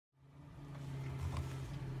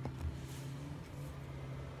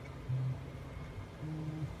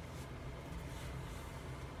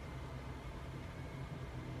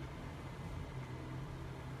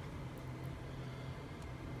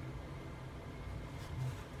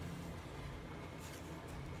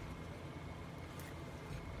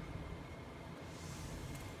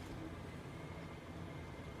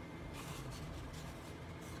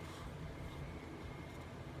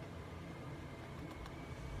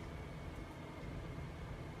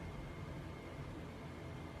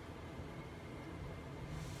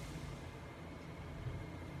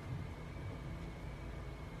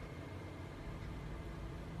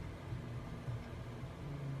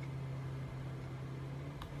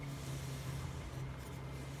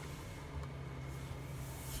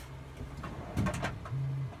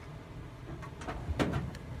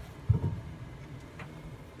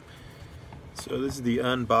So this is the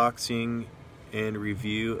unboxing and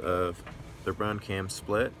review of the Runcam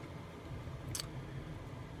Split.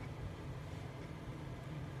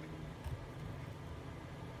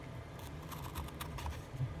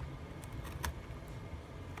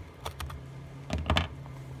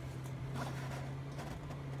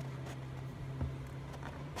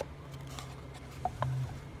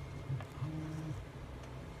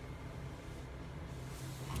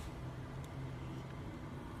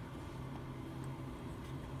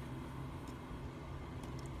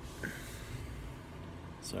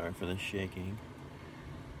 Sorry for the shaking.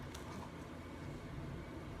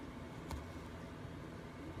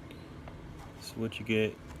 This is what you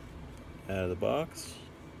get out of the box.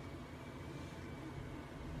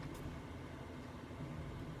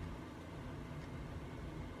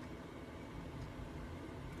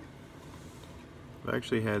 I've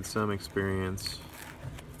actually had some experience.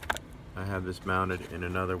 I have this mounted in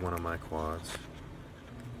another one of my quads.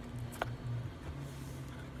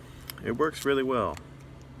 It works really well.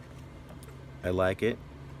 I like it.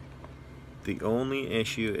 The only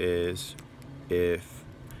issue is if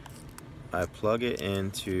I plug it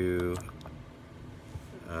into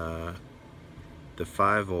the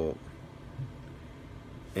 5-volt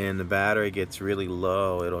and the battery gets really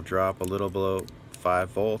low, it'll drop a little below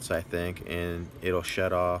 5 volts, I think, and it'll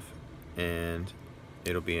shut off, and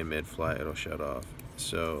it'll be in mid-flight, it'll shut off.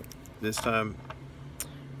 So this time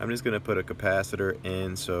I'm just going to put a capacitor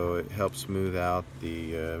in so it helps smooth out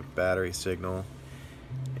the battery signal,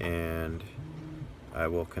 and I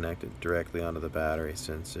will connect it directly onto the battery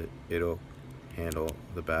since it'll handle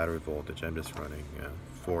the battery voltage. I'm just running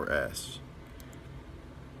 4S.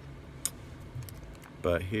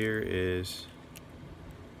 But here is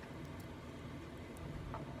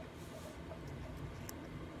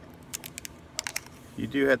you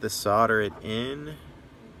do have to solder it in.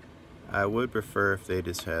 I would prefer if they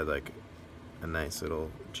just had like a nice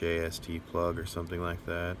little JST plug or something like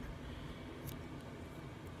that,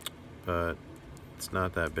 but it's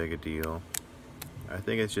not that big a deal. I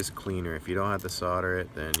think it's just cleaner. If you don't have to solder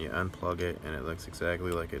it, then you unplug it and it looks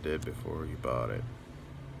exactly like it did before you bought it.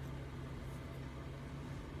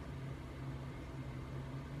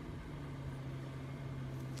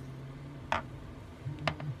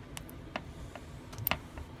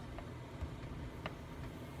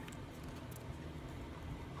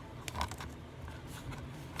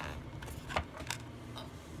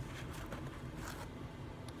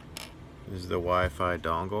 This is the Wi-Fi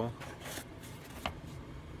dongle.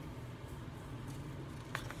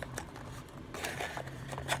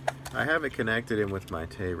 I have it connected in with my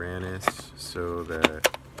Taranis so that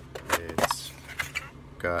it's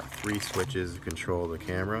got 3 switches to control the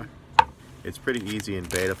camera. It's pretty easy in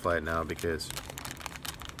beta flight now because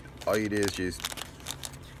all you do is just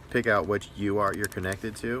pick out which UART you're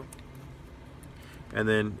connected to, and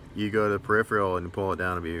then you go to the peripheral and pull it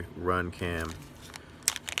down to be Runcam.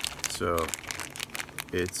 So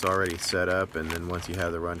it's already set up, and then once you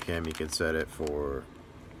have the Runcam, you can set it for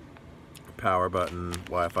power button,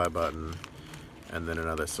 Wi-Fi button, and then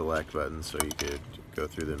another select button, so you could go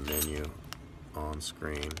through the menu on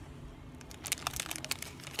screen.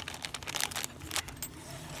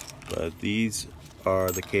 But these are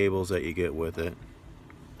the cables that you get with it.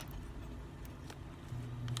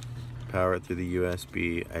 Power it through the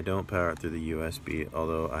USB. I don't power it through the USB,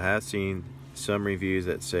 although I have seen some reviews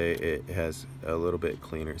that say it has a little bit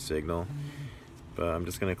cleaner signal, but I'm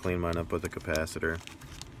just going to clean mine up with a capacitor.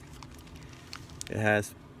 It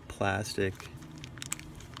has plastic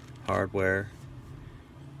hardware,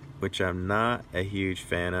 which I'm not a huge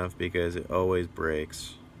fan of because it always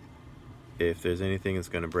breaks. If there's anything that's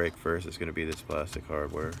going to break first, it's going to be this plastic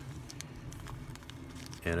hardware.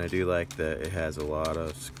 And I do like that it has a lot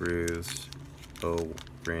of screws,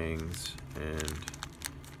 O-rings, and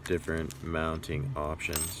different mounting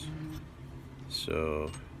options, so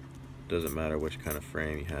it doesn't matter which kind of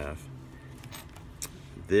frame you have.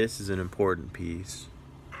 This is an important piece.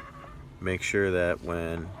 Make sure that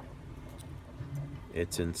when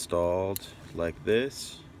it's installed like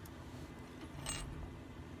this,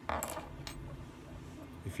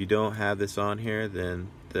 if you don't have this on here, then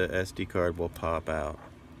the SD card will pop out.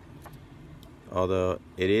 Although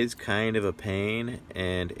it is kind of a pain,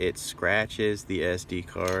 and it scratches the SD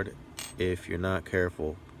card if you're not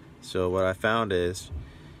careful. So what I found is,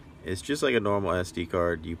 it's just like a normal SD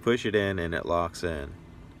card. You push it in and it locks in.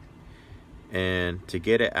 And to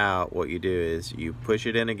get it out, what you do is you push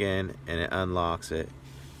it in again and it unlocks it.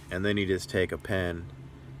 And then you just take a pen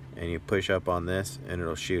and you push up on this and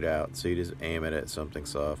it'll shoot out. So you just aim it at something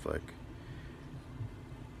soft like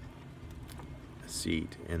a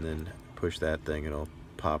seat and then push that thing, it'll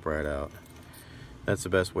pop right out. That's the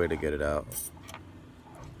best way to get it out.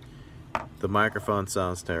 The microphone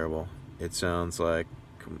sounds terrible. It sounds like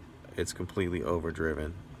it's completely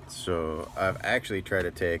overdriven. So I've actually tried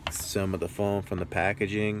to take some of the foam from the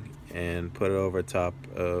packaging and put it over top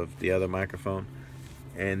of the other microphone,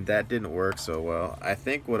 and that didn't work so well. I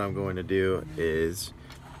think what I'm going to do is,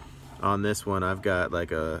 on this one I've got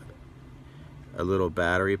like a little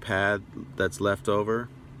battery pad that's left over,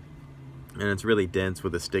 and it's really dense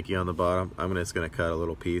with a sticky on the bottom. I'm just going to cut a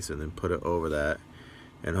little piece and then put it over that,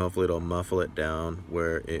 and hopefully it'll muffle it down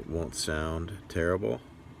where it won't sound terrible.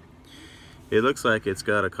 It looks like it's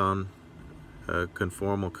got a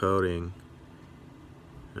conformal coating,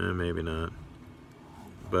 maybe not,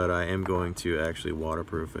 but I am going to actually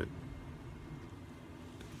waterproof it.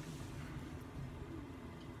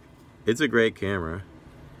 It's a great camera.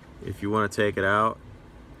 If you want to take it out,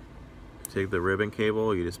 take the ribbon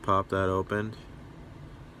cable, you just pop that open.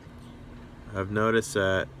 I've noticed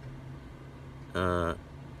that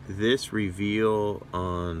this reveal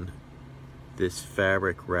on this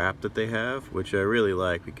fabric wrap that they have, which I really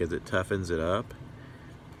like because it toughens it up,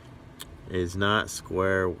 is not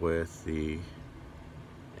square with the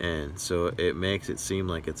end, so it makes it seem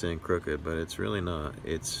like it's in crooked, but it's really not.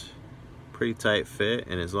 It's pretty tight fit,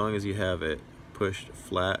 and as long as you have it pushed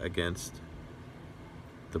flat against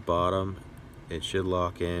the bottom, it should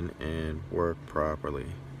lock in and work properly.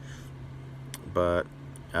 But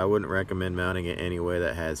I wouldn't recommend mounting it any way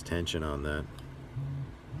that has tension on that.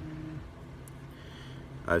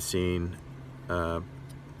 I've seen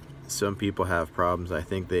some people have problems. I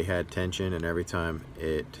think they had tension, and every time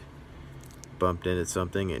it bumped into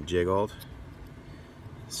something it jiggled,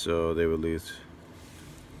 so they would lose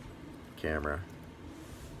camera.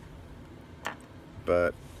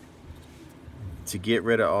 But to get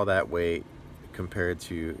rid of all that weight compared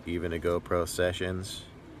to even a GoPro Sessions,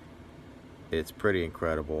 it's pretty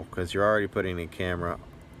incredible, because you're already putting a camera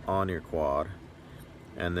on your quad,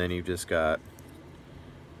 and then you've just got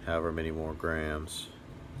however many more grams.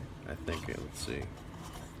 I think, let's see.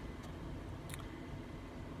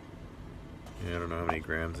 Yeah, I don't know how many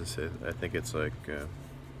grams this is. I think it's like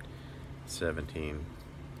 17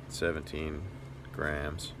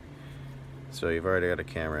 grams. So you've already got a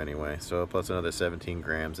camera anyway. So plus another 17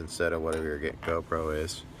 grams instead of whatever your GoPro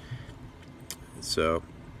is. So,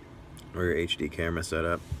 or your HD camera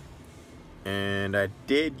setup. And I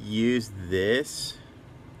did use this.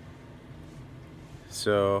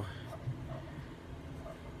 So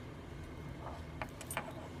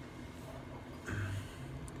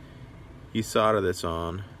you solder this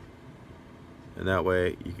on, and that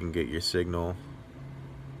way you can get your signal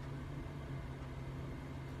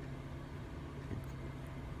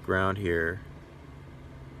ground here.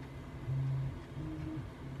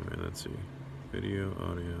 All right, let's see, video,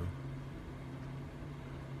 audio,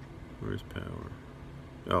 where's power?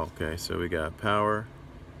 Oh, okay, so we got power,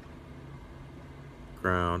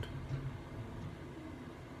 ground,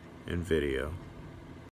 and video.